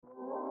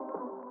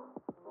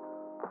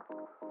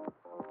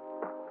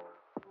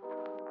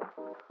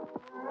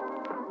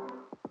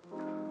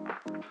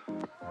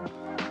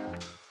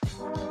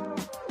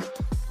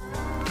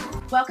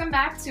Welcome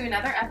back to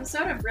another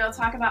episode of Real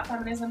Talk About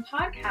Feminism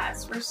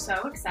podcast. We're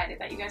so excited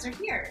that you guys are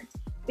here.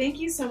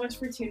 Thank you so much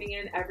for tuning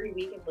in every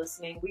week and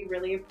listening. We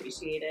really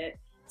appreciate it.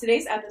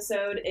 Today's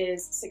episode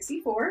is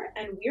 64,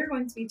 and we are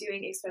going to be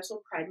doing a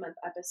special Pride Month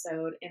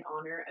episode in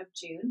honor of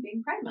June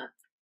being Pride Month.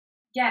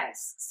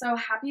 Yes, so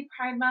happy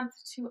Pride Month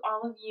to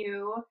all of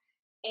you,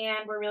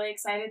 and we're really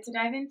excited to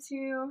dive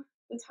into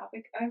the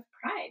topic of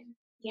Pride.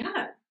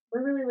 Yeah,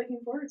 we're really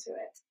looking forward to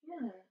it.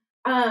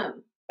 Yeah.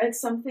 It's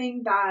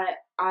something that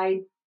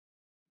I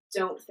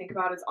don't think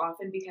about as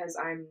often because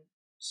I'm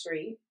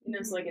straight,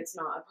 so like it's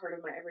not a part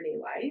of my everyday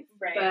life.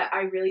 Right. But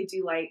I really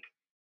do like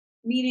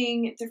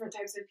meeting different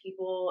types of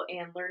people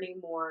and learning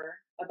more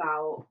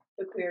about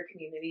the queer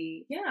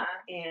community. Yeah.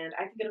 And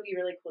I think it'll be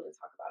really cool to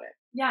talk about it.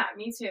 Yeah,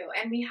 me too.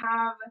 And we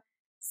have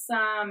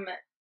some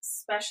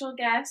special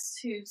guests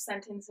who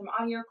sent in some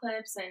audio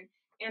clips and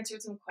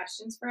answered some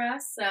questions for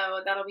us, so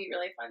that'll be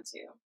really fun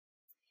too.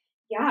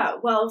 Yeah,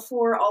 well,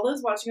 for all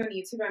those watching on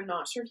YouTube, I'm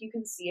not sure if you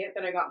can see it,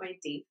 but I got my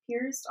date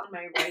pierced on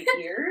my right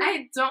ear.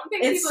 I don't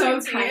think it's people so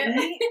can see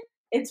tiny. it.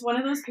 It's one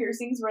of those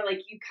piercings where,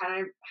 like, you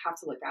kind of have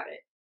to look at it.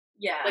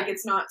 Yeah. Like,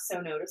 it's not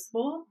so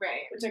noticeable.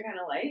 Right. Which I kind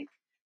of like.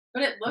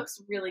 But it looks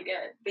really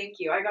good. Thank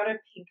you. I got a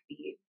pink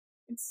bead.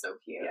 It's so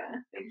cute. Yeah,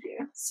 thank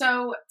you.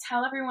 So,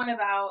 tell everyone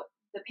about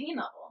the pain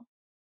level.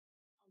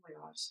 Oh my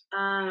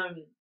gosh.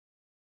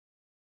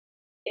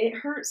 It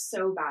hurts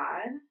so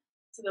bad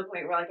to the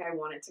point where, like, I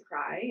wanted to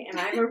cry. And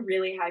I have a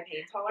really high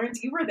pain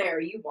tolerance. You were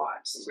there. You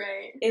watched.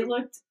 Right. It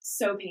looked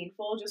so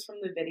painful just from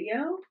the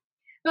video.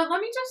 But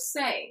let me just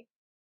say,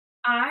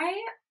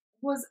 I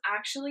was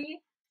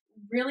actually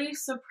really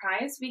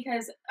surprised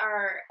because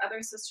our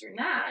other sister,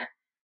 Nat,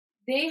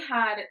 they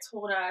had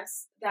told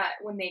us that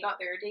when they got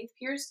their dates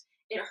pierced,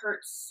 it hurt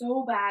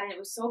so bad and it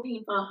was so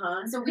painful.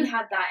 So we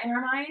had that in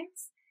our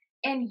minds.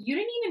 And you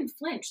didn't even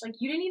flinch. Like,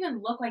 you didn't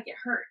even look like it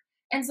hurt.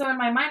 And so in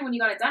my mind, when you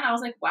got it done, I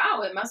was like,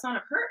 wow, it must not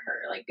have hurt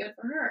her. Like, good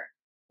for her.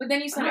 But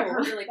then you said it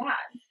hurt really bad.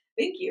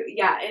 Thank you.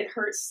 Yeah, it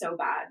hurts so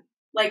bad.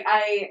 Like,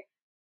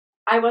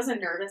 I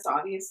wasn't nervous,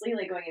 obviously,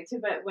 like, going into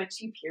it, but when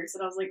she pierced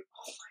it, I was like,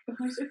 oh my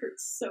gosh, it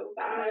hurts so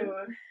bad. Ew.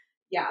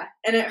 Yeah,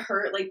 and it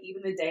hurt, like,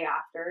 even the day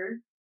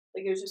after.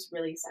 Like, it was just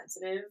really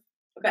sensitive.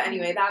 But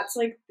anyway, that's,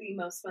 like, the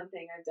most fun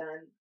thing I've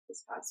done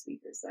this past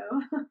week or so.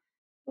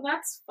 Well,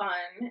 that's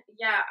fun.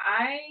 Yeah,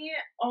 I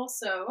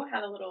also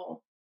had a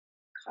little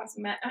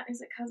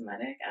is it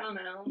cosmetic? I don't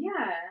know.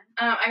 Yeah.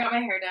 I got my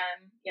hair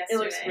done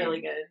yesterday. It looks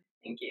really good.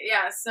 Thank you.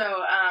 Yeah, so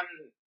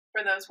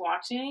for those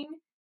watching,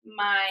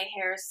 my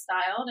hair is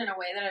styled in a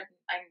way that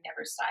I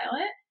never style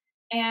it.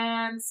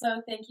 And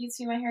so thank you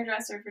to my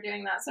hairdresser for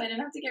doing that so I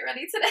didn't have to get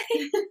ready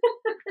today.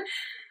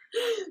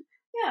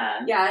 Yeah.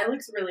 Yeah, it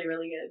looks really,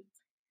 really good.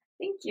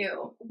 Thank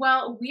you.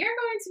 Well, we are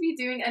going to be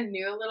doing a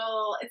new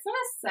little, it's not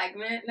a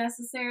segment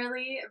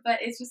necessarily, but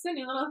it's just a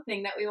new little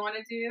thing that we want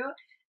to do.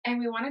 And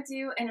we want to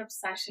do an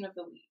obsession of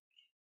the week.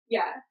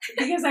 Yeah,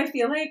 because I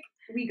feel like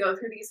we go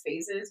through these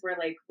phases where,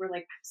 like, we're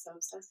like, I'm so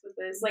obsessed with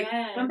this. Like,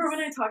 yes. Remember when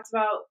I talked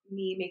about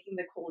me making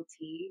the cold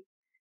tea?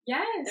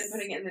 Yes. And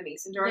putting it in the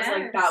mason jars? Yes.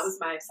 Like, that was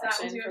my obsession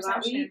that was your for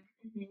obsession. that week.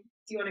 Mm-hmm.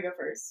 Do you want to go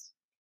first?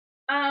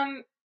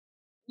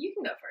 You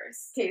can go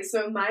first. Okay,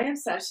 so my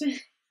obsession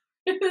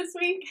this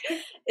week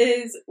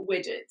is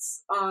widgets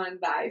on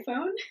the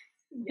iPhone.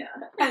 Yeah.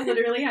 I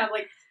literally have,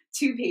 like,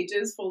 2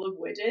 pages full of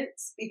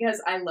widgets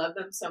because I love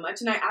them so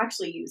much, and I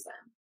actually use them.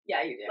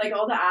 Yeah, you do. Like,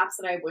 all the apps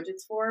that I have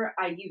widgets for,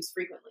 I use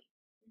frequently.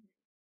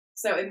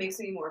 So it makes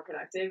me more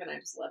productive, and I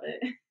just love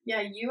it.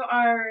 Yeah, you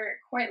are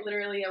quite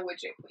literally a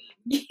widget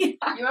queen.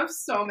 Yeah. You have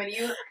so many.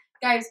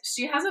 Guys,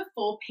 she has a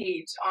full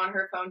page on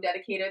her phone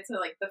dedicated to,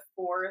 like, the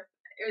 4.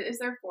 Is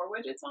there 4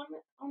 widgets on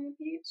the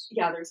page?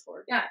 Yeah, there's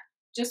 4. Yeah,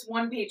 just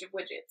 1 page of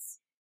widgets.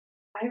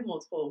 I have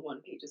multiple 1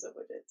 pages of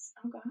widgets.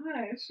 Oh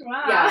gosh,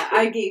 wow. Yeah,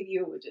 I gave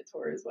you a widget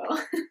tour as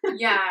well.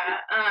 Yeah,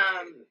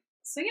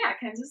 so yeah,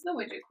 Kenzie's the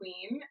widget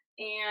queen,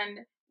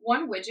 and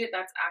one widget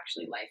that's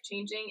actually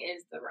life-changing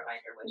is the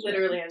reminder widget.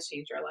 Literally has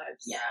changed our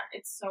lives. Yeah,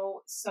 it's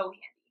so handy.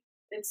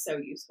 It's so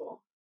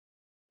useful.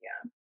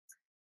 Yeah.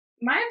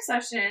 My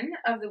obsession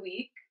of the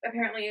week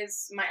apparently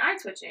is my eye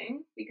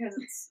twitching, because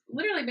it's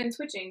literally been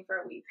twitching for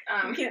a week.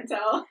 You can't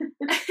tell.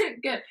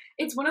 Good.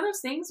 It's one of those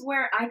things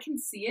where I can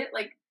see it,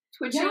 like,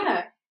 twitching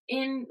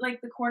in,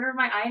 like, the corner of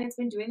my eye, and it's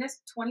been doing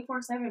this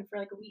 24/7 for,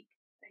 like, a week.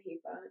 I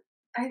hate that.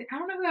 I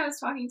don't know who I was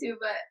talking to,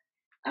 but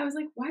I was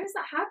like, why does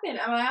that happen?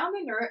 Am I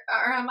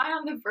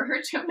on the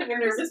verge of a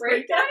nervous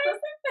breakdown or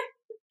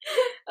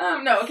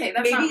something? No, okay,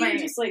 that's Maybe not my... you're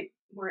just, like,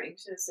 more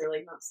anxious or,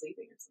 like, not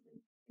sleeping or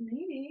something.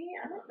 Maybe.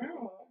 I don't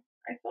know.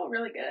 I feel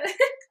really good.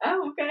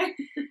 Oh, okay.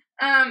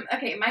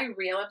 Okay, my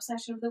real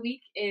obsession of the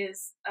week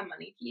is a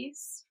money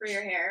piece for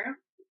your hair.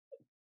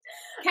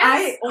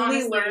 I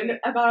only learned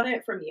about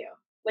it from you.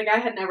 Like, I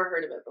had never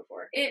heard of it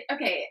before. It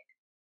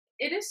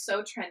is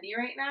so trendy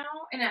right now,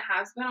 and it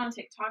has been on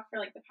TikTok for,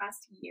 like, the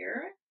past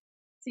year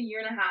to year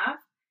and a half.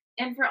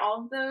 And for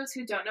all of those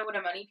who don't know what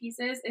a money piece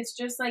is, it's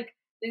just, like,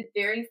 the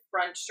very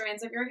front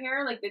strands of your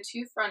hair, like the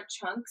 2 front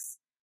chunks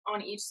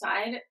on each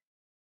side,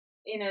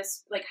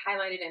 like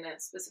highlighted in a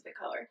specific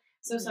color.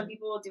 So some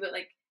people will do it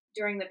like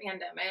during the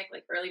pandemic,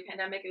 like early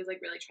pandemic, it was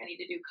like really trendy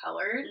to do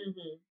colored.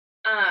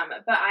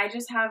 But I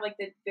just have like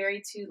the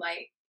very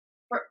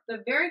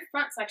the very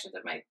front sections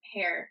of my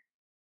hair,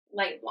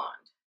 light blonde.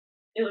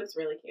 It looks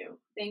really cute.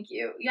 Thank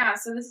you. Yeah,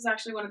 so this is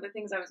actually one of the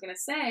things I was going to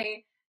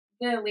say.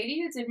 The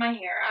lady who did my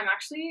hair, I'm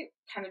actually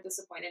kind of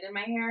disappointed in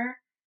my hair.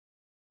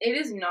 It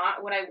is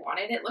not what I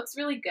wanted. It looks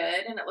really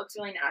good and it looks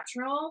really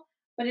natural,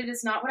 but it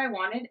is not what I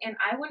wanted. And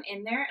I went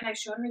in there and I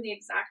showed her the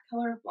exact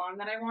color of blonde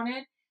that I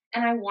wanted,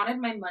 and I wanted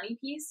my money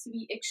piece to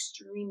be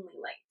extremely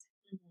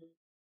light.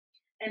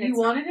 And you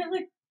wanted it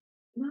like,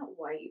 not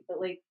white,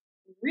 but like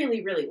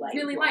really, really light.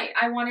 Really light.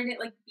 I wanted it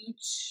like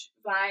beach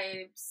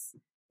vibes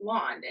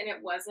blonde, and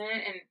it wasn't,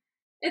 and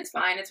it's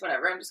fine. It's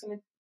whatever. I'm just going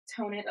to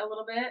tone it a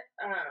little bit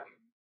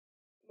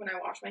when I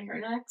wash my hair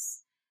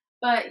next.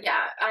 But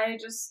yeah,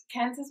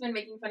 Kent has been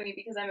making fun of me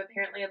because I'm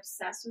apparently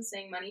obsessed with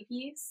saying money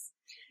piece.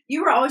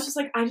 You were always just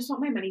like, I just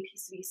want my money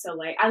piece to be so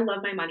light. I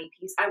love my money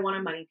piece. I want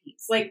a money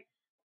piece. Like,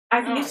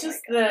 I think it's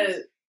just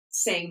the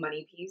saying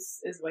money piece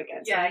is what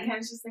gets me. Yeah, Kent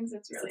just thinks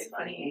it's really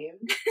funny.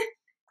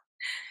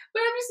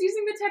 But I'm just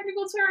using the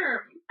technical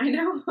term. I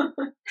know.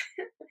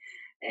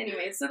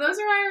 Anyway, so those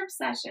are our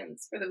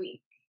obsessions for the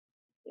week.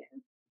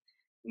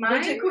 Yeah.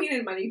 Widget Queen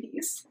and Money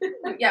Piece.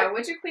 Yeah,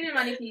 Widget Queen and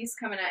Money Piece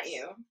coming at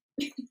you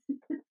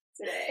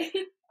today.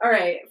 All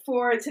right,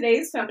 for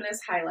today's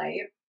feminist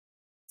highlight,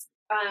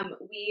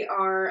 we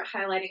are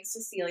highlighting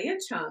Cecilia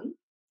Chung.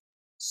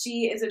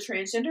 She is a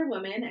transgender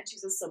woman and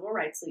she's a civil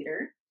rights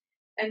leader.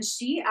 And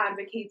she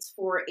advocates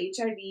for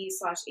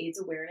HIV/AIDS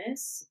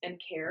awareness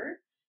and care,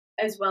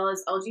 as well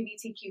as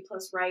LGBTQ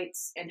plus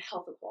rights and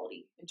health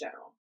equality in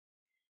general.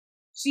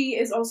 She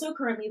is also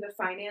currently the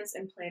Finance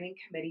and Planning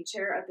Committee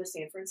Chair of the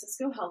San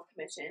Francisco Health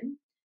Commission,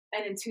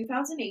 and in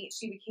 2008,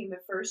 she became the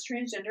first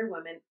transgender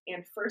woman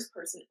and first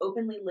person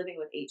openly living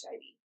with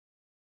HIV.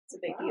 It's a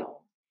big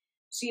deal.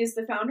 She is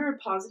the founder of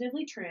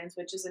Positively Trans,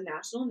 which is a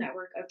national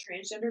network of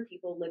transgender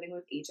people living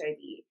with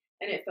HIV,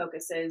 and it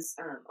focuses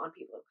on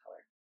people of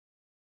color.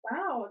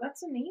 Wow,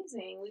 that's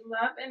amazing. We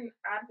love an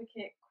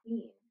advocate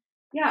queen.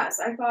 Yes,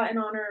 I thought in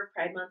honor of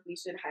Pride Month, we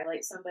should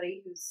highlight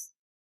somebody who's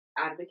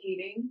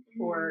advocating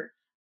for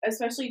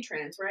especially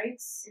trans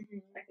rights.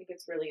 I think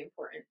it's really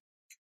important.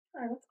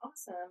 Oh, that's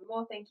awesome.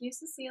 Well, thank you,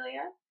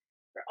 Cecilia,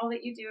 for all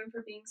that you do and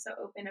for being so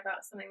open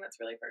about something that's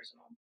really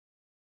personal.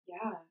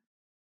 Yeah.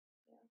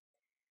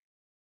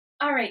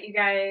 All right, you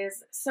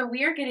guys. So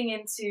we are getting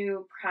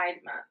into Pride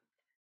Month.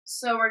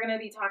 So we're going to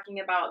be talking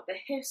about the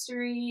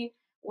history,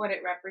 what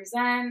it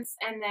represents,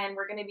 and then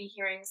we're going to be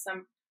hearing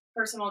some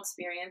personal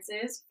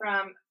experiences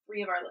from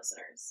 3 of our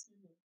listeners,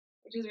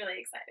 which is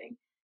really exciting.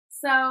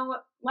 So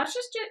let's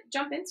just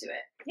jump into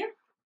it. Yeah,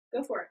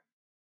 go for it.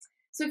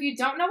 So if you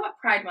don't know what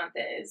Pride Month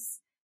is,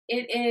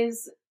 it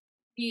is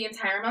the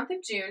entire month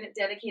of June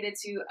dedicated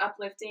to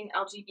uplifting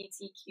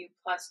LGBTQ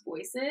plus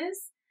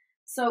voices.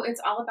 So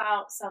it's all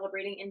about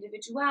celebrating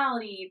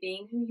individuality,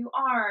 being who you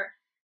are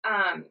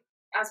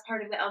as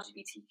part of the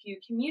LGBTQ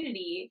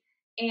community.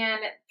 And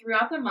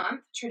throughout the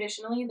month,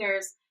 traditionally,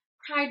 there's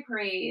pride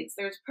parades,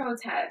 there's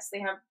protests, they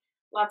have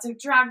lots of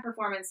drag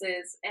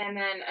performances. And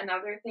then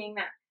another thing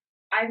that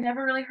I've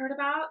never really heard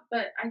about,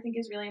 but I think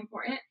is really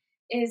important,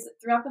 is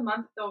throughout the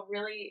month, they'll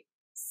really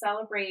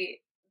celebrate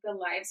the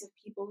lives of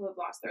people who have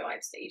lost their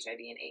lives to HIV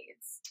and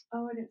AIDS.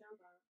 Oh, I didn't know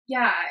that.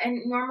 Yeah,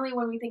 and normally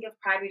when we think of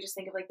Pride, we just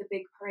think of like the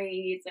big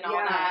parades and all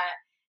that,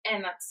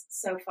 and that's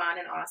so fun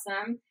and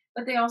awesome.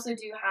 But they also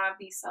do have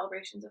these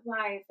celebrations of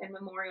life and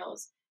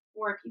memorials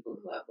for people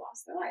who have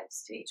lost their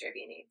lives to HIV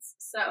and AIDS.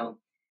 So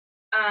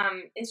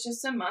it's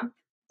just a month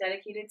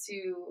dedicated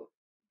to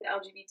the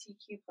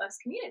LGBTQ plus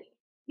community.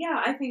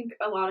 Yeah, I think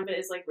a lot of it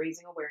is like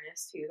raising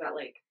awareness too, that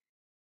like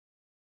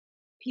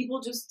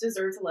people just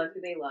deserve to love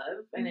who they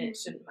love, and it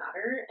shouldn't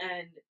matter,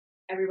 and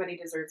everybody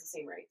deserves the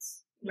same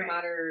rights. No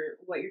matter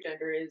what your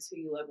gender is, who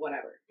you love,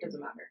 whatever. It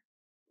doesn't matter.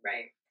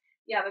 Right.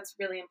 Yeah, that's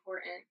really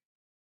important.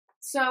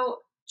 So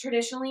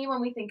traditionally,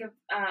 when we think of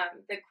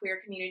the queer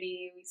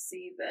community, we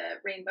see the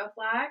rainbow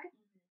flag.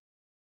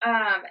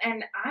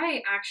 And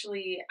I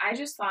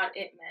just thought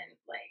it meant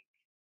like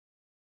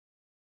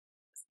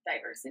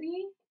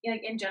diversity,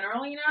 like in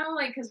general, you know,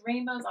 like because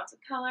rainbows, lots of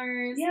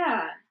colors.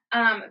 Yeah.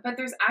 But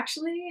there's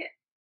actually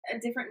a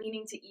different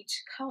meaning to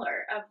each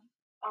color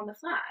on the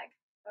flag.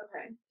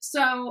 Okay.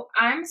 So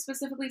I'm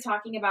specifically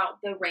talking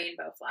about the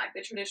rainbow flag,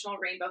 the traditional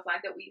rainbow flag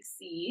that we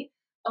see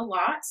a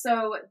lot.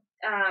 So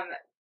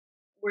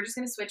we're just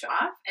going to switch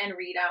off and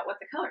read out what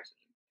the colors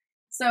mean.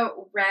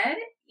 So red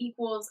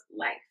equals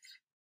life.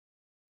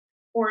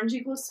 Orange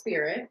equals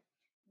spirit.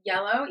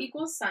 Yellow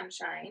equals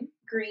sunshine.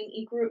 Green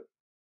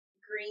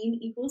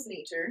equals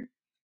nature.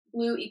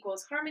 Blue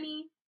equals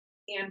harmony.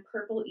 And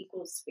purple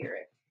equals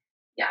spirit.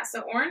 Yeah,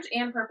 so orange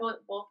and purple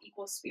both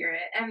equal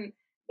spirit. And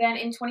then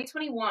in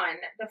 2021,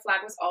 the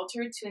flag was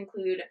altered to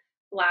include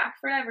black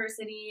for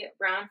diversity,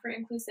 brown for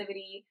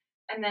inclusivity,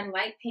 and then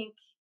light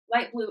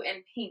blue,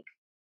 and pink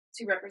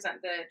to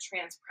represent the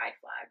trans pride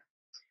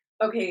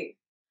flag. Okay,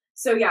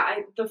 So yeah,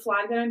 the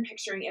flag that I'm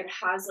picturing, it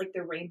has like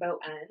the rainbow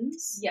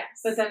ends.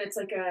 Yes. But then it's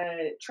like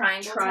a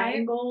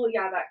triangle.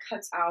 Yeah, that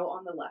cuts out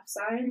on the left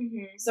side.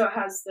 Mm-hmm. So it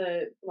has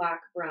the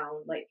black,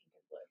 brown, light pink,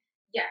 and blue.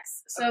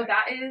 Yes. So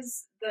that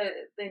is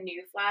the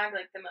new flag,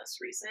 like the most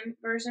recent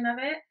version of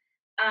it.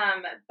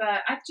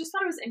 But I just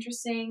thought it was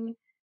interesting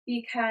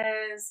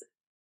because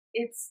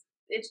it's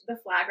the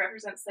flag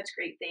represents such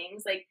great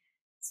things like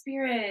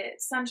spirit,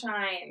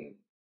 sunshine,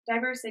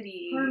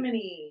 diversity,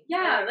 harmony.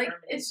 Yeah, like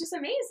harmony. It's just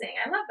amazing.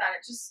 I love that.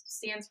 It just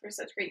stands for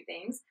such great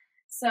things.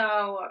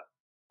 So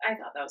I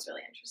thought that was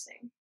really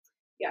interesting.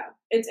 Yeah,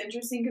 it's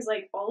interesting because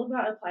like all of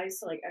that applies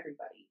to like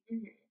everybody.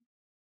 Mm-hmm.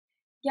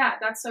 Yeah,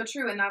 that's so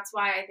true, and that's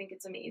why I think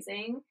it's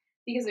amazing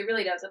because it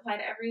really does apply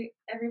to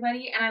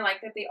everybody. And I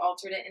like that they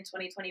altered it in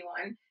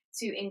 2021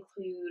 to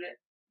include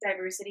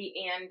diversity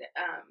and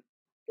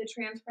the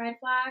trans pride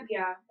flag.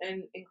 Yeah,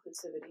 and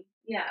inclusivity.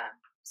 Yeah,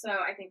 so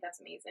I think that's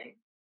amazing.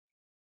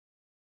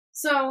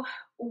 So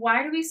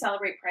why do we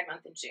celebrate Pride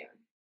Month in June?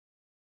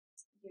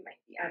 You might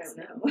be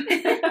asking.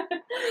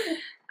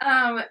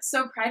 I don't know.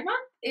 So Pride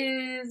Month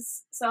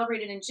is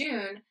celebrated in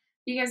June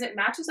because it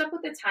matches up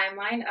with the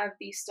timeline of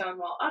the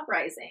Stonewall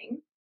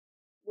Uprising,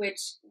 which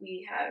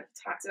we have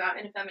talked about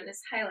in a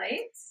Feminist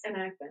Highlights. And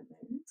I've been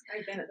there.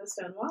 I've been at the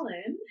Stonewall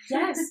Inn.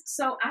 Yes.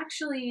 So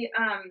actually,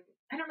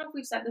 I don't know if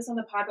we've said this on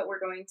the pod, but we're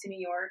going to New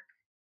York.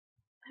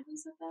 Have we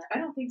said that? I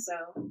don't think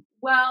so.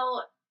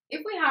 Well,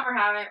 if we have or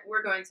haven't,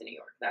 we're going to New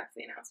York. That's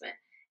the announcement.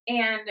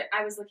 And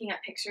I was looking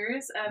at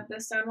pictures of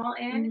the Stonewall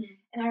Inn,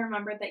 and I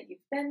remembered that you've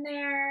been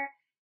there.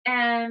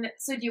 And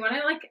so do you want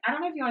to, I don't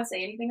know if you want to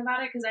say anything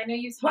about it, because I know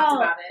you talked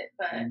about it,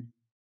 but...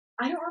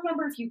 I don't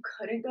remember if you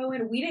couldn't go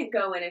in. We didn't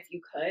go in if you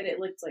could. It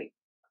looked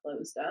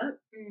closed up.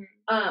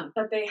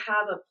 But they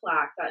have a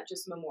plaque that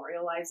just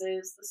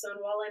memorializes the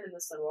Stonewall Inn and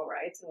the Stonewall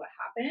riots and what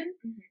happened.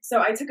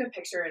 So I took a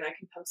picture and I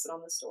can post it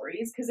on the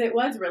stories because it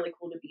was really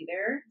cool to be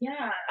there.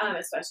 Yeah.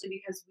 Especially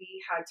because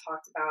we had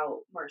talked about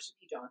Marsha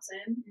P.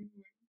 Johnson,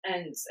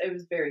 and it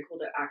was very cool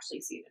to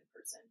actually see it in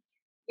person.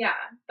 Yeah,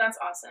 that's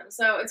awesome.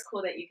 So it's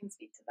cool that you can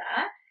speak to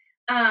that.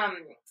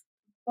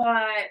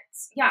 But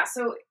yeah,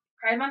 so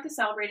Pride Month is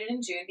celebrated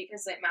in June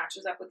because it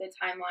matches up with the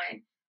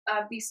timeline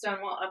of the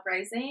Stonewall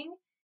Uprising.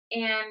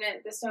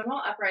 And the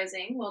Stonewall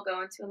Uprising, we'll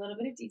go into a little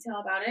bit of detail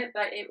about it,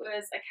 but it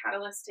was a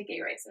catalyst to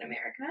gay rights in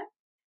America.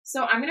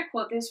 So I'm going to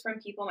quote this from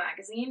People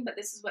magazine, but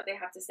this is what they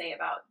have to say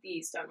about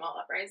the Stonewall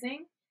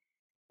Uprising.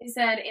 They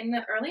said, in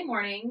the early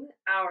morning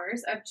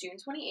hours of June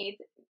 28th,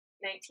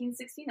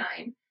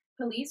 1969,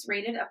 police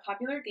raided a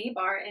popular gay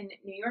bar in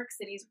New York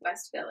City's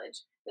West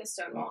Village, the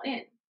Stonewall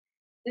Inn.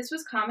 This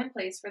was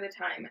commonplace for the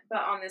time,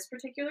 but on this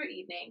particular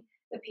evening,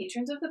 the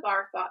patrons of the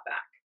bar fought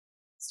back,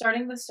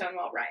 starting the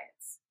Stonewall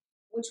riots,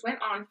 which went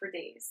on for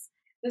days.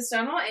 The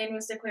Stonewall Inn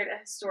was declared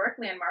a historic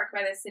landmark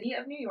by the city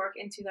of New York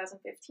in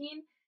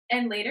 2015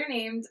 and later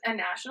named a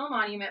national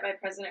monument by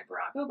President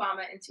Barack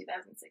Obama in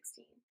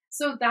 2016.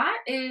 So that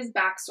is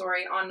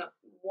backstory on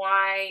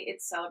why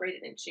it's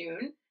celebrated in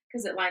June,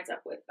 because it lines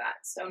up with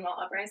that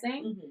Stonewall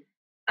Uprising.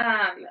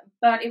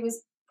 But it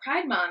was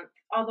Pride Month,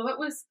 although it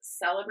was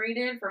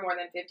celebrated for more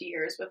than 50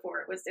 years before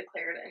it was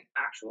declared an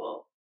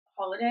actual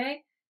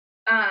holiday.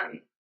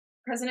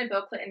 President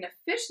Bill Clinton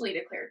officially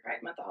declared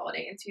Pride Month a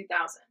holiday in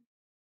 2000.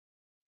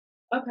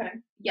 Okay.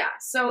 Yeah,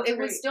 so that's it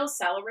great. Was still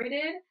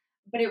celebrated,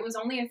 but it was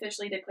only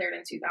officially declared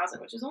in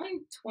 2000, which is only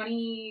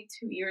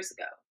 22 years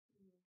ago,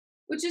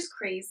 which is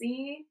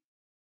crazy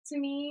to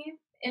me.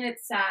 And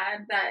it's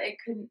sad that it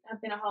couldn't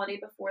have been a holiday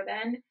before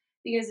then,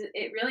 because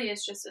it really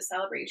is just a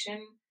celebration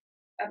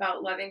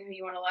about loving who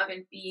you want to love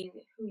and being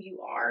who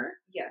you are.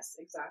 Yes,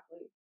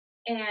 exactly.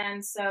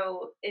 And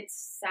so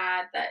it's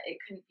sad that it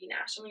couldn't be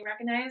nationally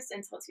recognized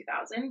until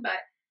 2000, but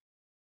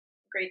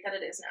great that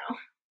it is now.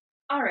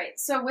 All right,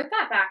 so with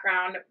that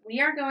background,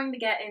 we are going to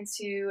get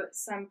into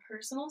some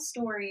personal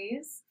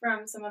stories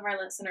from some of our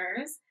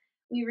listeners.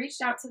 We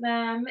reached out to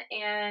them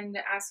and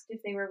asked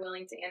if they were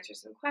willing to answer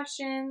some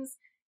questions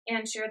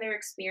and share their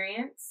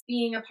experience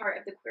being a part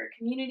of the queer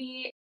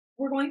community.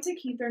 We're going to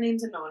keep their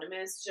names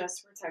anonymous just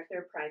to protect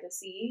their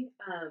privacy.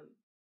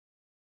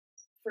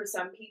 For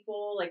some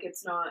people,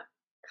 it's not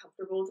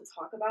comfortable to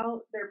talk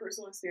about their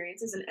personal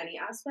experiences in any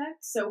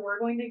aspect. So we're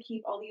going to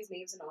keep all these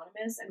names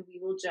anonymous, and we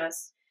will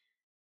just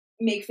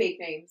make fake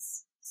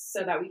names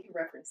so that we can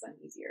reference them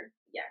easier.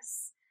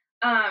 Yes.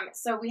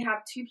 So we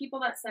have 2 people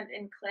that sent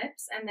in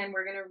clips, and then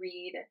we're going to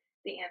read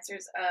the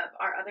answers of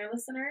our other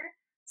listener.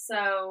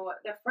 So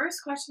the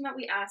first question that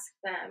we asked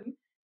them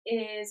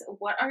is,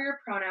 what are your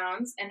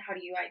pronouns and how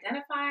do you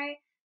identify?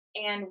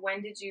 And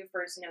when did you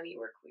first know you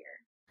were queer?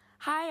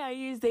 Hi, I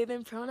use they,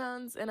 them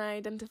pronouns, and I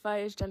identify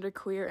as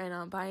genderqueer and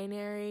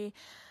non-binary.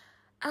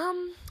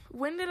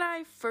 When did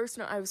I first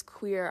know I was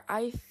queer?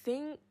 I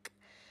think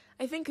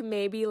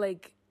maybe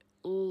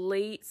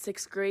late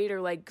 6th grade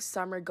or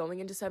summer going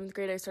into 7th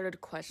grade, I started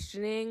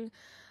questioning.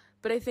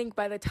 But I think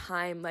by the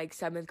time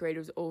 7th grade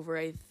was over,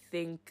 I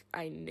think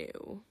I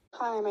knew.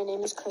 Hi, my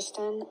name is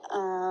Kristen.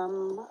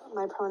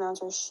 My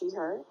pronouns are she,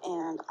 her,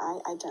 and I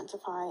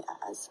identify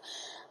as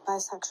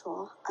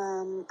bisexual.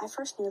 I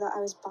first knew that I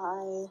was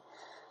bi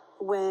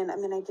when, I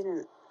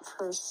didn't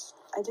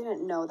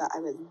know that I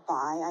was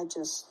bi. I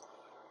just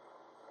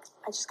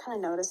kind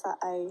of noticed that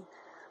I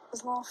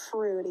was a little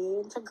fruity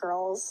into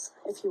girls,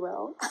 if you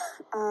will.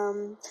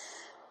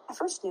 I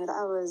first knew that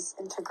I was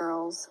into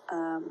girls,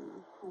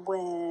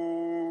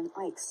 when,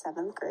 like,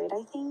 7th grade,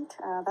 I think.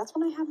 That's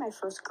when I had my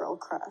first girl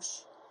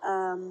crush.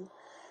 I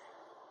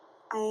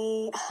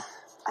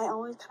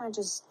always kind of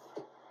just,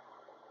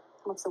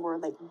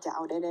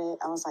 doubted it.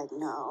 I was like,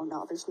 no,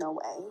 there's no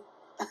way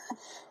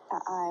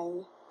that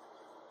I'm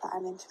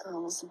into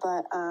girls.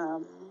 But,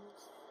 I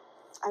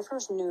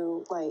first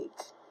knew, I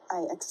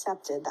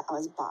accepted that I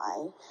was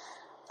bi,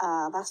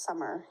 last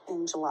summer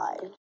in July.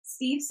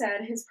 Steve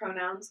said his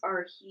pronouns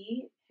are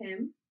he,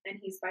 him, and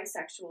he's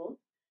bisexual.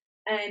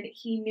 And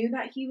he knew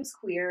that he was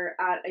queer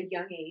at a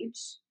young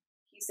age.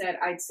 He said,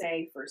 I'd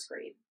say 1st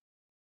grade.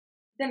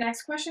 The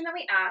next question that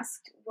we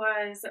asked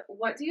was,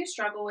 what do you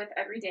struggle with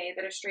every day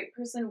that a straight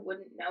person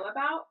wouldn't know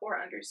about or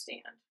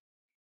understand?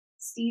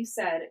 Steve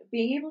said,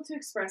 being able to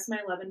express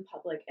my love in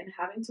public and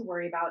having to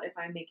worry about if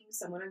I'm making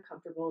someone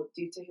uncomfortable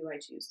due to who I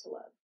choose to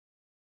love.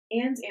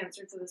 Anne's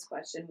answer to this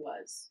question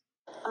was,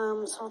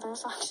 so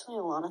there's actually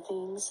a lot of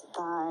things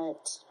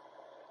that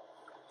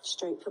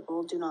straight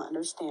people do not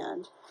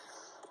understand,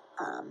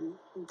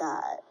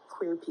 that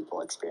queer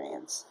people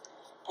experience.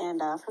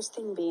 And first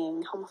thing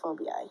being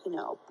homophobia.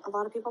 A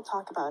lot of people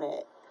talk about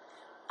it,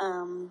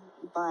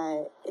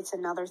 but it's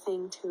another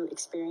thing to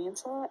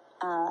experience it.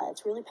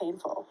 It's really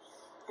painful.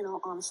 In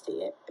all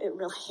honesty, it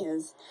really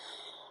is.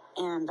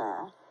 And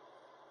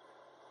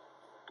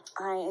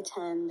I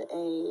attend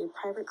a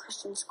private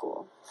Christian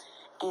school,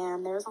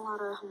 and there's a lot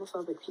of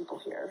homophobic people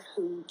here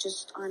who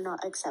just are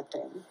not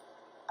accepting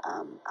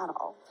at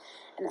all.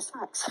 And it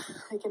sucks.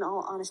 In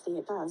all honesty,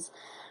 it does.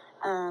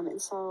 And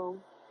so,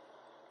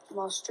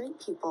 while straight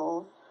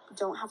people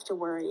don't have to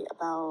worry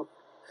about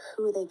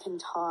who they can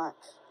talk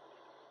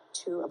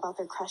to about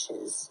their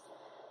crushes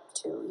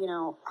to,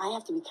 I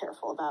have to be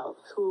careful about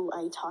who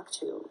I talk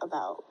to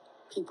about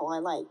people I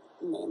like,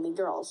 mainly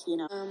girls,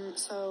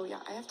 So, yeah,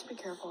 I have to be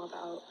careful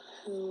about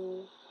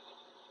who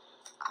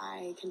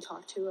I can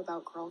talk to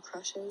about girl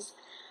crushes,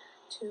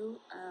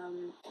 too.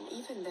 And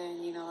even then,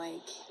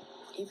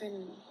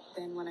 even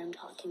then when I'm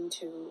talking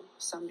to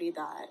somebody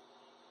that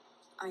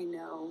I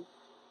know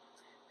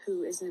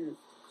who isn't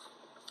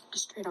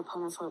straight up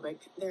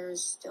homophobic,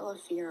 there's still a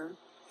fear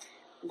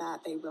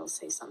that they will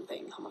say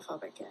something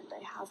homophobic, and I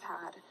have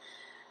had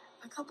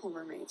a couple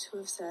roommates who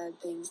have said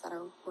things that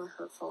were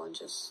hurtful and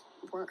just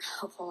weren't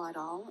helpful at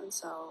all, and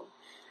so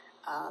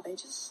they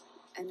just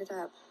ended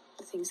up,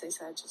 the things they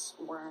said just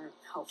weren't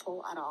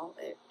helpful at all.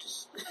 It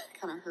just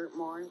kind of hurt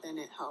more than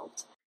it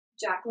helped.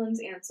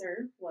 Jacqueline's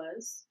answer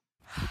was,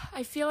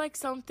 I feel like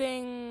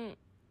something,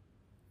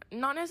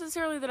 not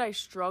necessarily that I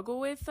struggle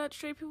with that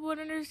straight people would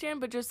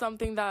understand, but just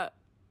something that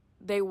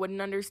they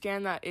wouldn't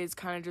understand that is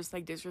kind of just,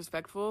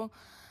 disrespectful,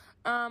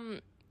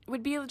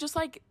 would be just,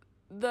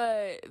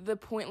 the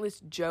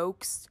pointless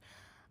jokes.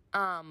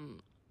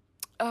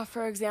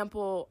 For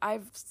example,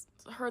 I've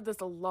heard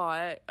this a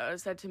lot,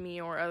 said to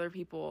me or other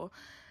people,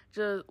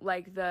 just,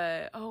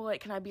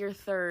 can I be your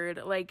third?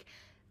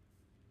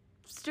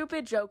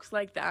 Stupid jokes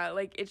like that.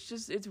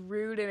 It's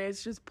rude and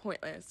it's just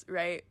pointless,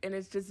 right? And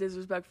it's just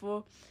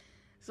disrespectful.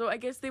 So I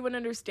guess they wouldn't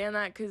understand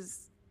that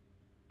because,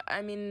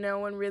 no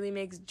one really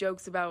makes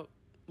jokes about,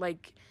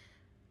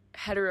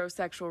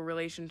 heterosexual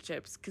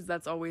relationships because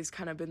that's always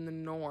kind of been the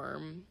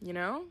norm,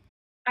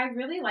 I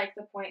really like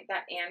the point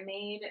that Anne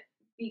made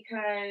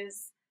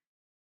because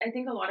I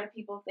think a lot of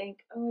people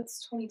think, oh,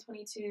 it's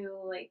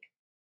 2022,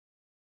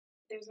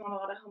 there's not a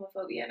lot of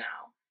homophobia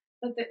now.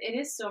 But it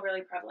is still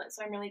really prevalent,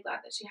 so I'm really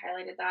glad that she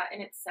highlighted that,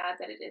 and it's sad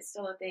that it is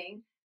still a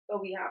thing,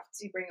 but we have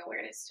to bring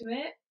awareness to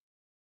it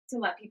to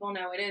let people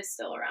know it is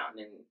still around,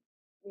 and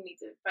we need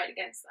to fight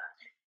against that.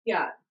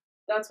 Yeah,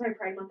 that's why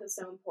Pride Month is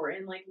so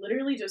important,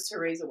 literally just to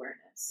raise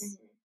awareness.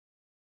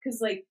 Because,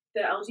 the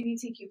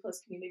LGBTQ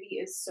plus community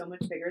is so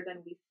much bigger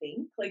than we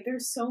think.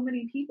 There's so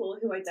many people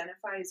who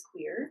identify as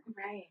queer.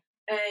 Right.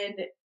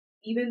 And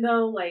even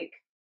though,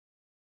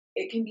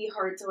 it can be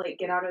hard to,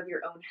 get out of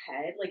your own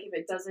head,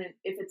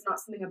 if it's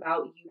not something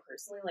about you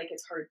personally,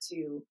 it's hard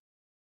to,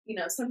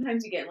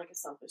 sometimes you get in, a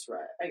selfish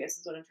rut, I guess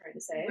is what I'm trying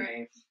to say.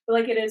 Right.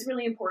 But, it is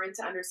really important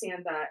to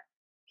understand that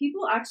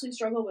people actually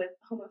struggle with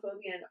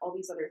homophobia and all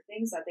these other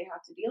things that they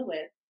have to deal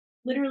with,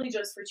 literally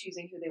just for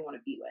choosing who they want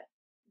to be with.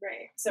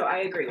 Right. So I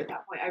agree with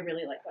that point. I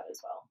really like that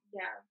as well.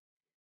 Yeah.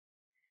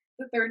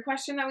 The third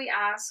question that we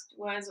asked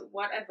was,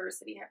 what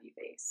adversity have you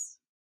faced?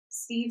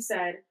 Steve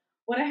said,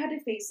 what I had to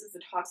face is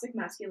the toxic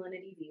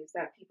masculinity views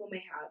that people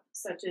may have,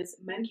 such as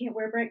men can't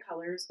wear bright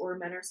colors, or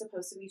men are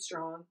supposed to be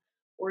strong,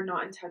 or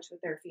not in touch with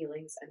their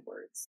feelings and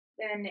words.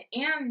 Then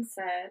Anne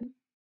said,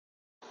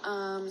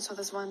 so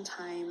this one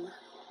time,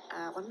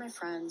 one of my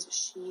friends,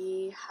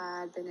 she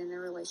had been in a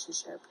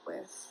relationship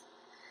with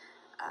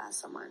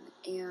someone,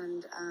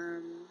 and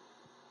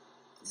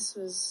this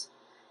was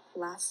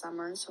last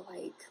summer, so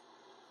like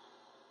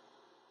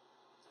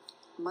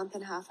a month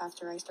and a half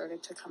after I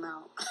started to come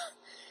out.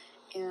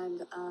 And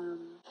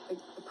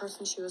the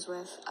person she was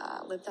with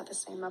lived at the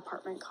same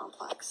apartment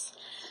complex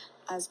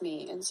as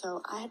me. And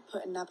so I had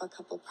put up a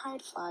couple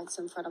pride flags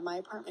in front of my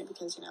apartment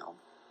because,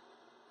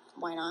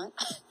 why not?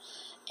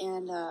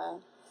 And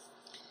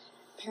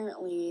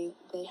apparently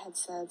they had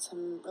said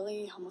some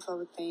really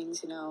homophobic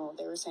things. They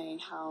were saying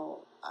how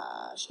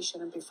she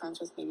shouldn't be friends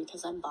with me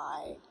because I'm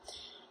bi.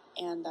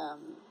 And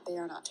they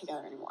are not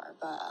together anymore.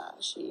 But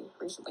she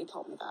recently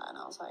told me that, and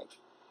I was like,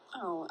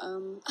 oh,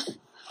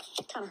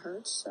 it kind of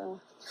hurts.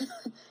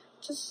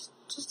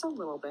 Just a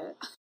little bit.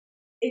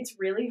 It's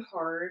really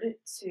hard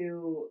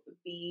to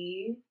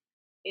be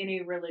in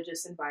a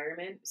religious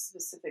environment,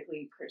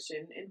 specifically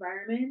Christian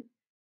environment,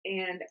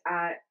 and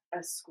at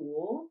a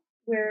school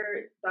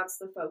where that's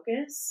the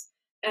focus,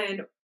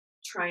 and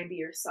try and be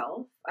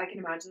yourself. I can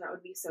imagine that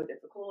would be so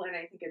difficult, and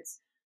I think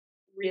it's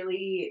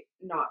really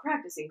not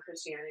practicing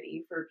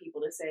Christianity for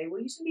people to say,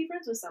 well, you should be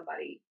friends with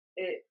somebody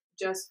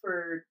just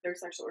for their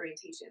sexual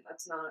orientation.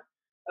 That's not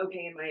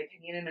okay in my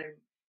opinion, and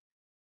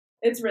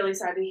it's really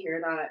sad to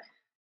hear that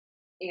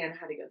Anne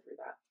had to go through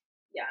that.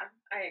 Yeah,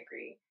 I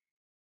agree.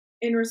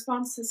 In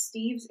response to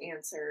Steve's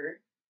answer,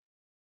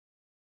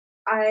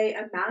 I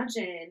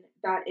imagine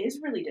that is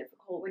really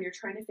difficult when you're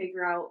trying to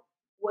figure out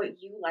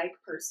what you like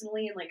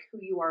personally and like who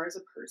you are as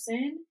a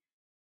person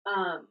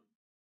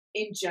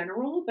in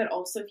general, but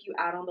also if you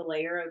add on the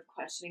layer of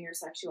questioning your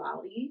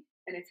sexuality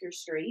and if you're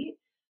straight,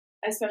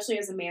 especially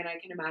as a man, I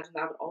can imagine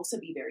that would also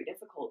be very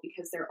difficult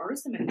because there are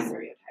so many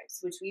stereotypes,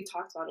 which we've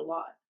talked about a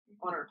lot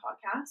on our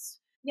podcast.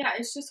 Yeah,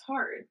 it's just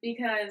hard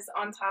because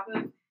on top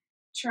of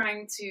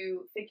trying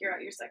to figure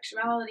out your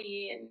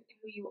sexuality and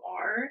who you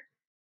are,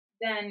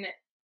 then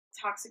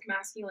toxic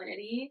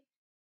masculinity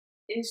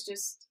is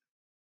just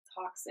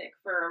toxic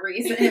for a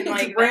reason. It's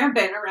like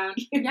rampant around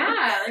here.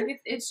 Yeah,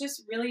 like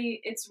it's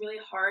really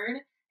hard,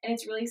 and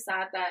it's really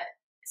sad that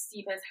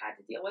Steve has had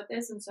to deal with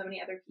this and so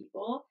many other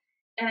people.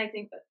 And I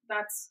think that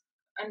that's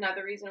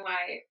another reason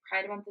why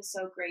Pride Month is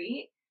so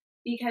great,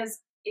 because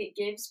it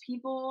gives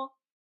people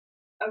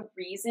a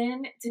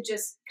reason to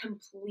just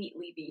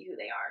completely be who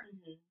they are.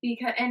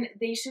 Mm-hmm. And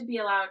they should be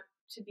allowed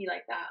to be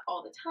like that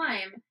all the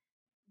time.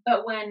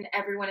 But when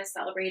everyone is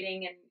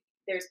celebrating and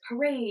there's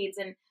parades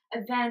and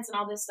events and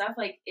all this stuff,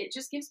 like, it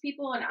just gives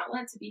people an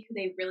outlet to be who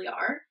they really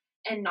are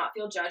and not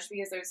feel judged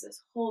because there's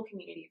this whole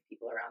community of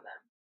people around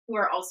them who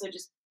are also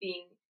just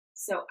being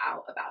so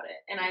out about it.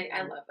 And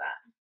I love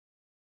that.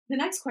 The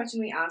next question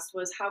we asked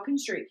was, how can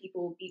straight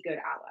people be good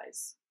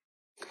allies?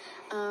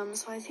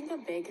 So I think a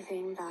big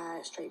thing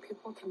that straight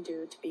people can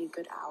do to be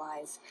good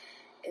allies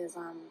is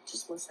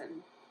just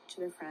listen to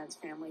their friends,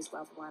 families,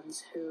 loved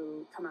ones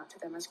who come out to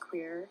them as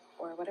queer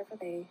or whatever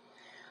they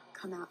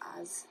come out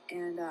as,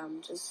 and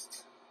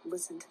just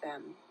listen to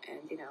them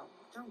and,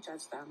 don't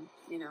judge them,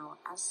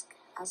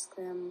 ask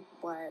them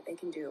what they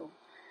can do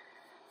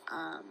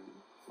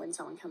when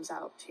someone comes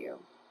out to you.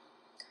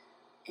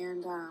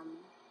 And,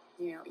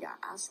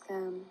 ask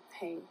them,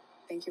 hey,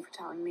 thank you for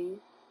telling me.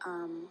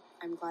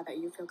 I'm glad that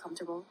you feel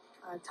comfortable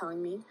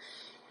telling me.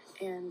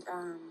 And,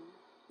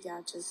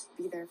 just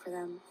be there for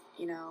them,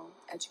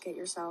 educate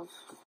yourself.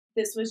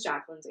 This was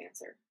Jacqueline's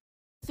answer.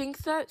 I think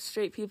that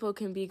straight people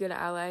can be good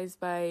allies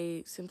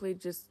by simply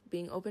just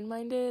being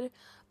open-minded,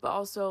 but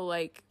also,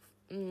 like,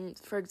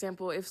 for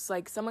example, if,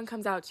 like, someone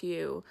comes out to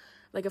you,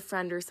 like a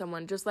friend or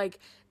someone, just, like,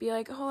 be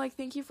like, oh, like,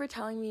 thank you for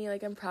telling me,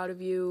 like, I'm proud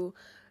of you,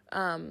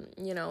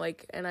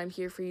 like, and I'm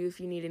here for you if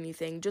you need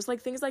anything. Just,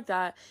 like, things like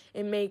that.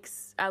 It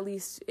makes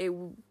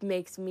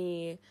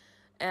me,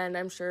 and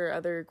I'm sure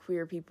other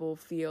queer people,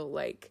 feel,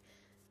 like,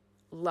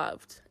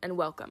 loved and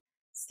welcome.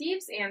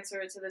 Steve's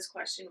answer to this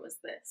question was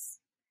this: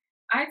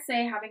 I'd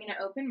say having an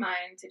open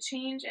mind to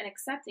change and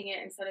accepting it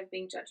instead of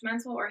being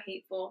judgmental or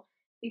hateful,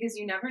 because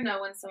you never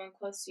know when someone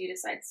close to you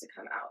decides to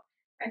come out.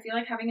 I feel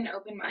like having an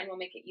open mind will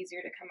make it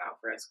easier to come out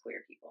for us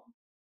queer people.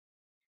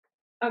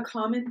 A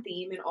common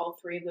theme in all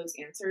three of those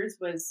answers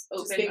was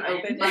just being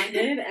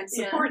open-minded and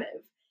supportive.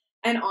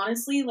 Yeah. And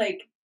honestly,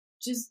 like,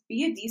 just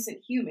be a decent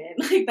human.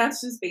 Like,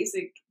 that's just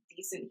basic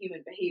decent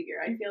human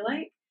behavior, I feel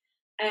like.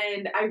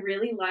 And I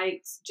really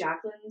liked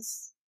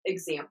Jacqueline's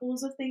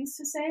examples of things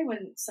to say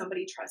when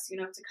somebody trusts you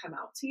enough to come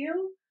out to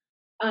you,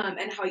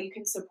 and how you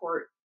can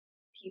support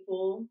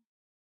people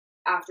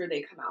after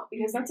they come out,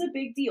 because that's a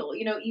big deal.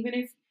 Even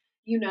if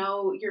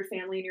your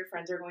family and your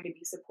friends are going to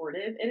be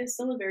supportive, it is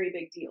still a very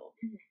big deal.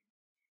 Mm-hmm.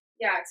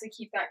 Yeah, to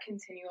keep that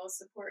continual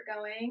support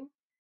going.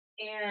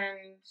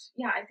 And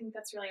yeah, I think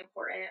that's really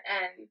important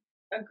and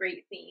a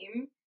great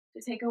theme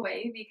to take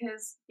away,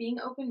 because being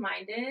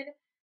open-minded,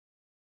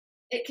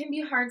 it can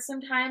be hard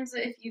sometimes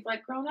if you've,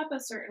 like, grown up a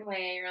certain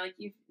way, or, like,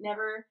 you've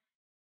never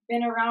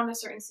been around a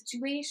certain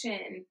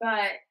situation,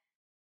 but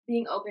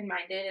being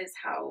open-minded is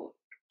how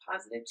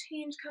positive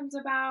change comes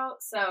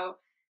about. So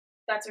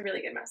that's a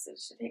really good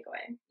message to take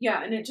away.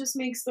 Yeah, and it just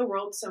makes the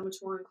world so much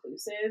more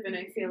inclusive. And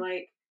I feel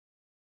like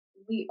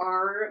we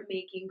are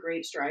making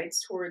great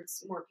strides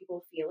towards more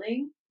people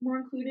feeling more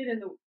included in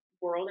the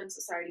world and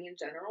society in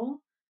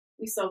general.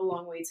 We still have a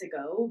long way to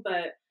go,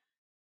 but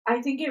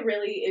I think it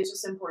really is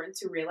just important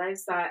to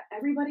realize that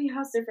everybody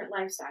has different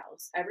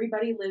lifestyles.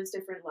 Everybody lives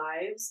different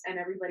lives and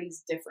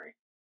everybody's different.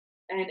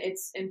 And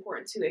it's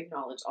important to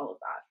acknowledge all of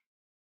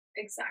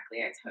that. Exactly.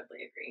 I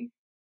totally agree.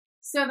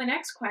 So the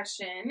next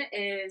question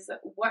is,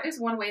 what is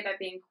one way that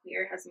being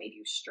queer has made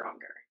you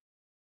stronger?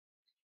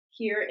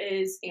 Here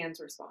is Anne's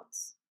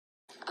response.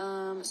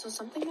 So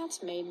something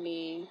that's made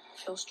me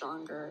feel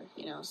stronger,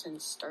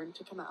 since starting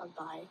to come out of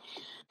bi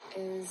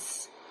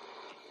is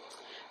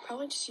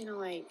probably just,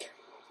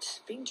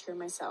 just being true to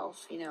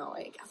myself,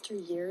 after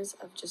years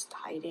of just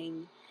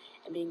hiding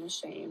and being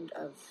ashamed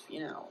of,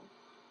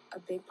 a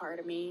big part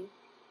of me,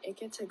 it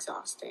gets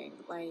exhausting.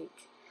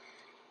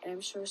 And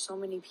I'm sure so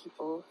many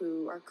people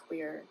who are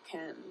queer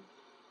can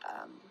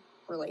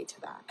relate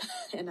to that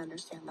and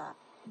understand that.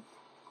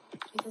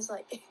 Because,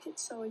 it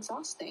gets so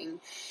exhausting,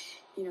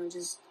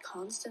 just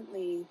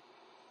constantly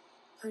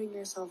putting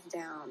yourself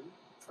down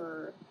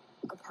for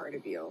a part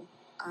of you.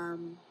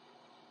 And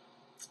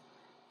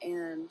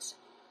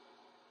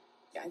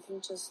I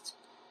think just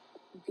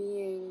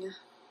being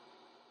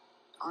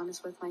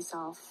honest with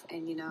myself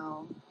and,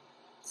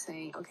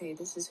 saying, okay,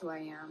 this is who I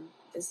am.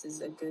 This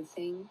is a good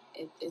thing.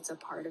 It's a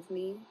part of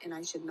me, and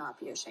I should not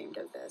be ashamed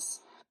of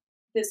this.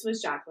 This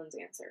was Jacqueline's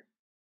answer.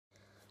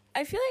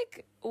 I feel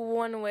like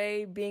one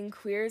way being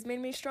queer has made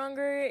me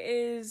stronger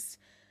is,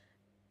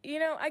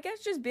 I guess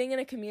just being in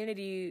a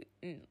community,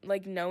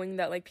 knowing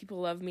that, people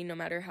love me no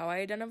matter how I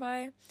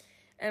identify.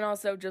 And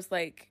also just,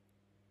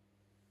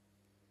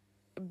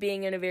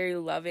 being in a very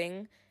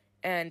loving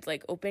and,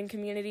 open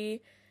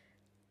community,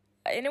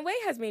 in a way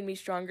has made me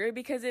stronger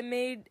because it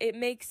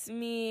makes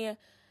me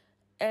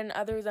and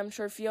others, I'm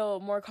sure, feel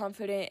more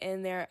confident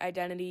in their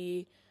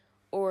identity.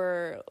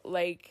 Or,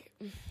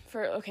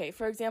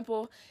 for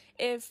example,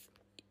 if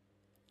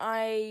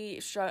I'm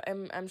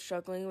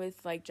struggling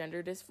with,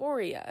 gender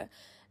dysphoria,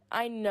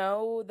 I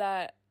know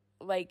that,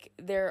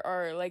 there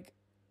are,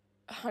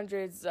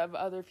 hundreds of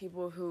other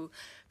people who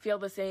feel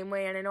the same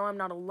way, and I know I'm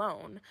not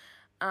alone.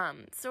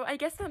 So I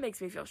guess that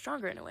makes me feel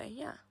stronger in a way,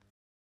 yeah.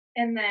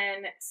 And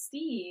then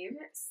Steve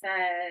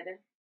said,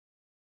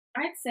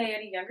 I'd say at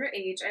a younger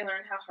age, I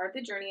learned how hard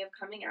the journey of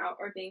coming out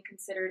or being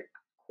considered,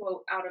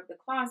 quote, out of the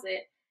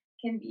closet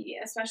can be,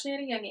 especially at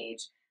a young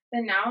age.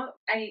 But now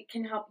I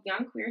can help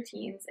young queer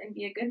teens and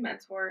be a good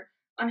mentor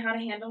on how to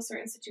handle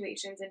certain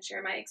situations and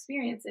share my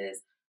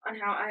experiences on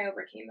how I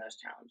overcame those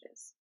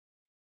challenges.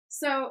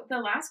 So the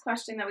last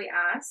question that we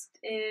asked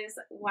is,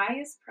 why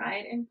is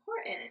pride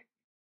important?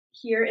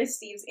 Here is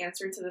Steve's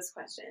answer to this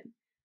question.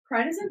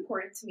 Pride is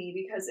important to me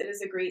because it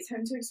is a great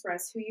time to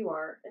express who you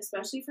are,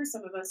 especially for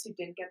some of us who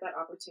didn't get that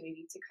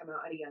opportunity to come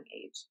out at a young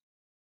age.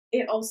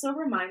 It also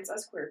reminds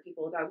us queer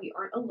people that we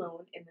aren't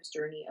alone in this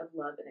journey of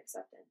love and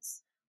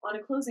acceptance. On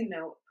a closing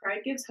note,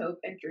 pride gives hope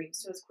and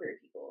dreams to us queer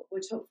people,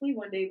 which hopefully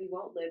one day we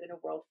won't live in a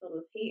world filled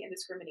with hate and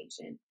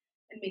discrimination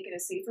and make it a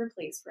safer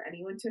place for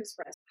anyone to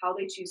express how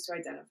they choose to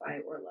identify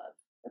or love.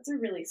 That's a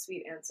really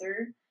sweet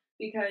answer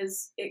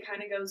because it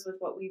kind of goes with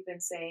what we've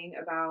been saying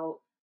about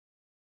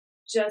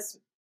just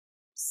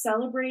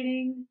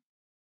celebrating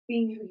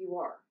being who you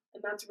are.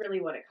 And that's really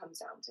what it comes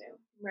down to.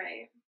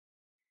 Right.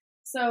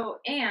 So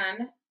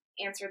Anne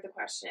answered the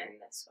question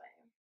this way.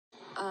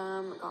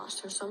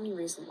 There's so many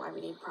reasons why we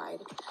need pride.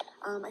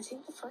 I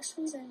think the first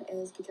reason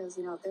is because,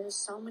 there's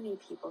so many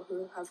people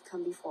who have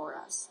come before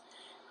us,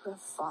 who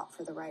have fought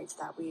for the rights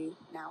that we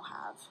now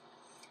have.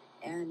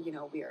 And,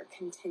 we are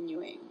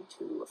continuing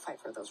to fight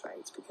for those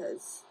rights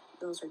because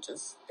those are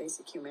just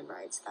basic human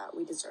rights that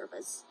we deserve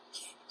as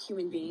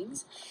human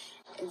beings.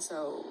 And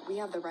so we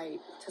have the right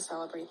to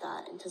celebrate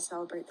that and to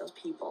celebrate those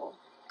people,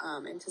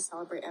 and to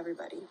celebrate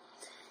everybody.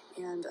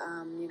 And,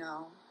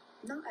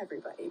 not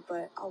everybody,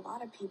 but a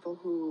lot of people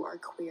who are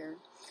queer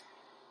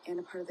and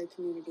a part of the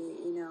community,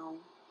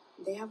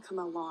 they have come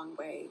a long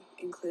way,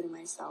 including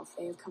myself.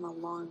 They have come a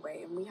long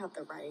way, and we have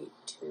the right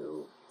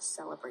to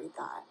celebrate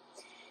that.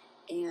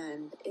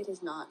 And it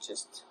is not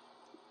just,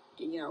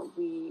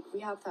 we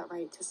have that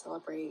right to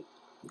celebrate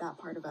that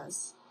part of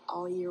us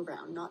all year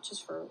round, not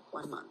just for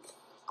 1 month,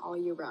 all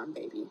year round,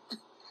 baby.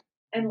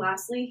 And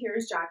lastly,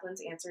 here's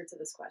Jacqueline's answer to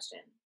this question.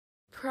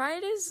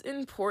 Pride is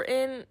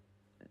important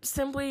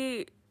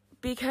simply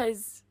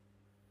because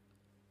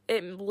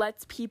it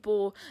lets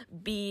people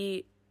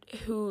be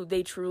who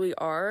they truly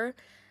are.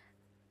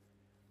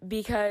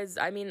 Because,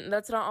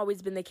 that's not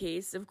always been the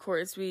case. Of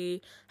course,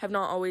 we have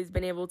not always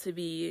been able to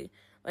be,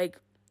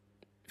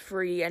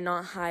 free and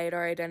not hide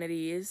our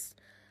identities.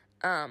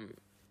 And,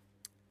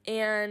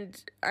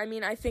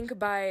 I think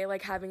by,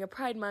 having a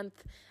Pride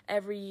Month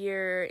every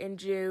year in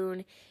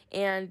June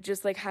and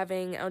just,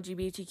 having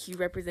LGBTQ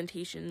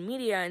representation in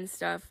media and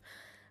stuff,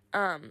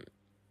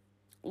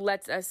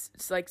 lets us,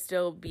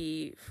 still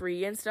be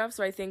free and stuff.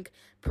 So I think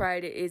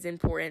pride is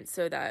important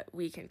so that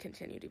we can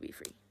continue to be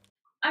free.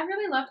 I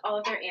really loved all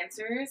of their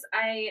answers.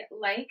 I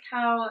like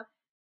how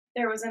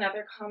there was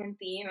another common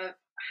theme of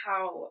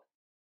how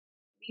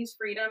these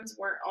freedoms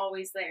weren't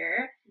always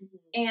there,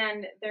 Mm-hmm.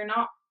 and they're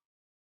not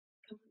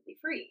completely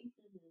free.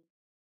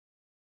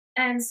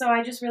 Mm-hmm. And so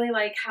I just really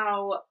like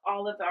how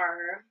all of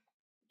our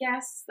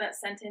guests that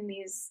sent in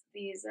these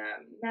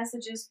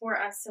messages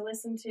for us to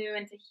listen to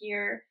and to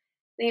hear,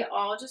 they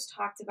all just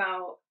talked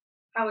about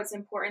how it's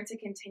important to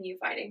continue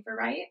fighting for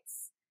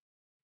rights,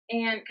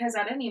 and because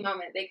at any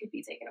moment they could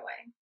be taken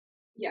away.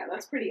 Yeah,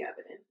 that's pretty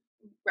evident.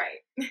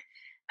 Right.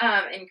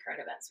 In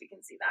current events, we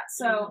can see that.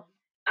 So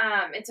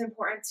it's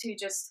important to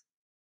just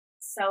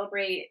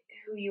celebrate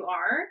who you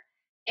are,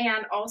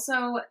 and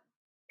also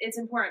it's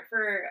important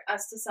for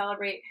us to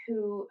celebrate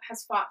who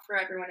has fought for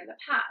everyone in the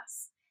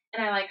past.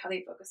 And I like how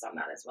they focused on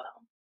that as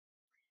well.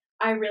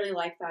 I really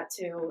like that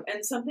too.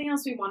 And something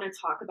else we want to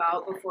talk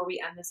about before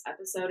we end this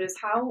episode is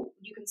how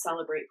you can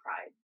celebrate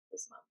Pride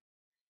this month.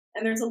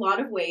 And there's a lot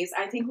of ways.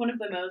 I think one of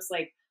the most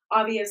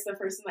obvious, the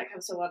first thing that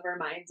comes to a lot of our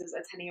minds is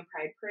attending a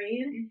Pride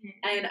parade.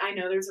 Mm-hmm. And I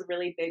know there's a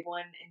really big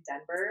one in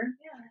Denver.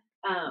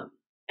 Yeah.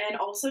 And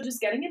also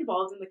just getting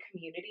involved in the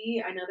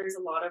community. I know there's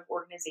a lot of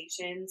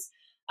organizations.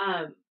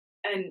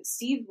 And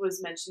Steve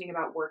was mentioning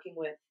about working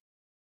with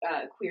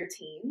queer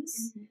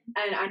teens. Mm-hmm.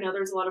 And I know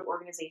there's a lot of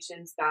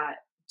organizations that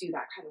do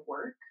that kind of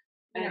work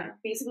and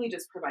basically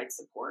just provide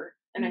support.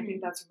 And I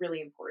think that's really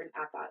important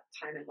at that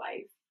time in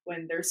life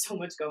when there's so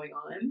much going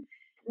on.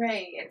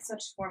 Right. It's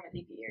such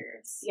formative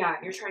years. Yeah.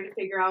 You're trying to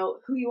figure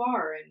out who you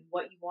are and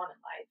what you want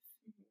in life.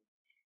 Mm-hmm.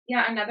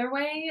 Yeah. Another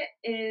way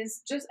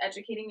is just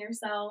educating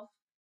yourself,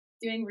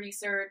 doing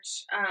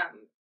research.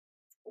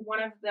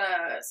 One of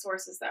the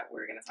sources that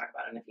we're going to talk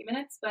about in a few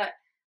minutes, but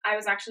I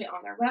was actually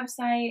on their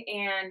website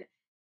and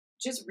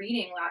just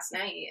reading last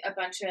night a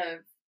bunch of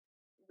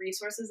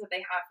resources that they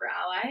have for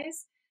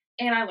allies,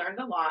 and I learned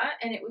a lot,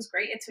 and it was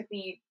great. It took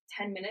me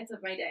 10 minutes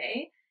of my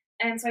day,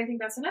 and so I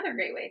think that's another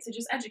great way to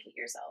just educate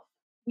yourself.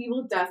 We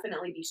will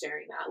definitely be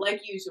sharing that,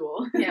 like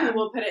usual. Yeah.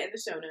 We'll put it in the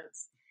show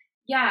notes.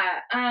 Yeah,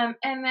 and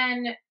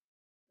then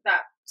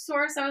that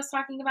source I was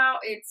talking about,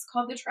 it's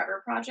called the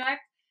Trevor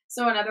Project.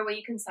 So another way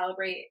you can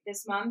celebrate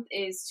this month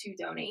is to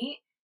donate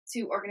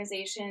to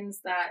organizations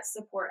that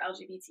support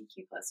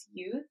LGBTQ plus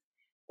youth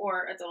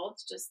or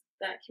adults, just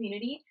that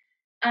community.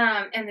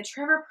 And the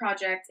Trevor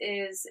Project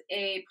is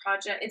a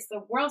project, it's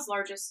the world's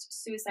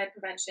largest suicide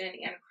prevention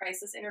and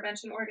crisis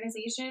intervention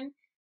organization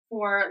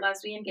for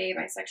lesbian, gay,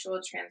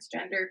 bisexual,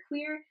 transgender,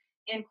 queer,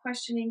 and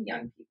questioning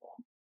young people.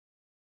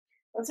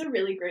 That's a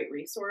really great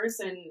resource,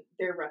 and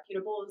they're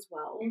reputable as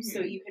well. Mm-hmm.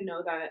 So you can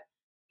know that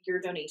your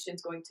donation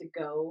is going to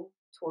go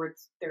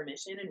towards their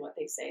mission and what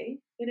they say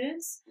it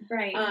is.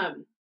 Right.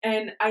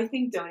 And I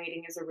think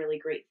donating is a really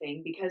great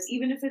thing, because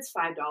even if it's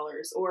 $5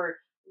 or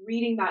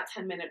reading that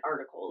 10-minute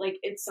article,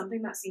 it's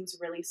something that seems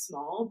really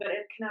small, but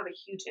it can have a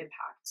huge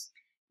impact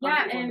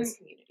on people in this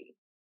community.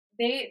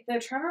 The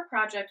Trevor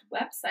Project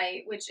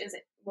website, which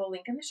we'll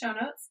link in the show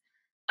notes,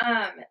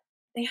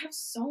 they have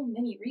so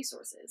many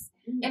resources,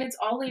 and it's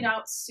all laid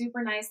out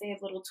super nice. They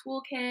have little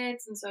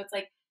toolkits, and so it's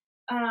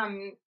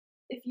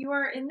if you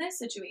are in this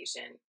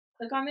situation,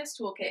 click on this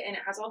toolkit, and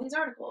it has all these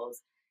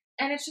articles,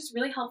 and it's just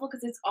really helpful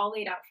because it's all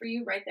laid out for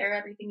you right there,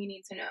 everything you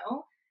need to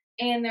know,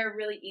 and they're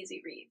really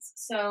easy reads.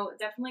 So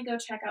definitely go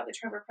check out the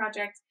Trevor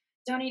Project.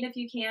 Donate if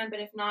you can,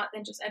 but if not,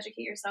 then just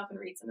educate yourself and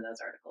read some of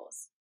those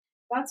articles.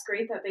 That's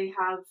great that they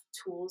have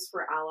tools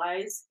for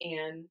allies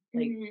and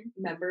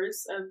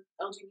members of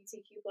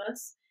LGBTQ+.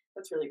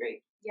 That's really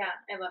great. Yeah,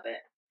 I love it.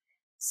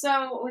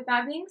 So with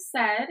that being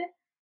said,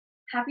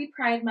 happy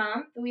Pride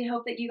Month. We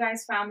hope that you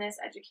guys found this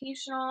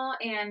educational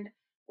and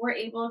were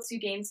able to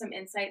gain some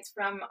insights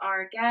from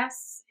our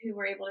guests who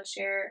were able to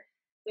share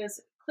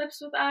those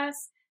clips with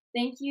us.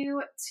 Thank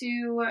you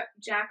to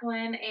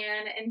Jacqueline,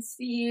 Anne, and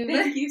Steve.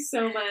 Thank you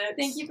so much.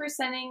 Thank you for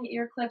sending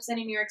your clips and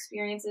your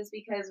experiences,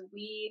 because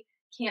we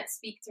can't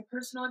speak to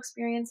personal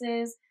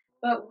experiences,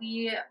 but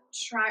we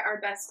try our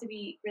best to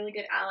be really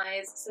good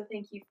allies. So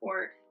thank you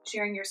for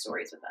sharing your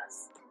stories with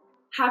us.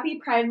 Happy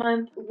Pride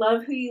Month.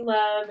 Love who you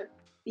love.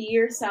 Be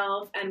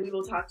yourself, and we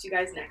will talk to you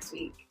guys next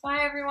week. Bye,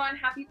 everyone.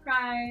 Happy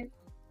Pride.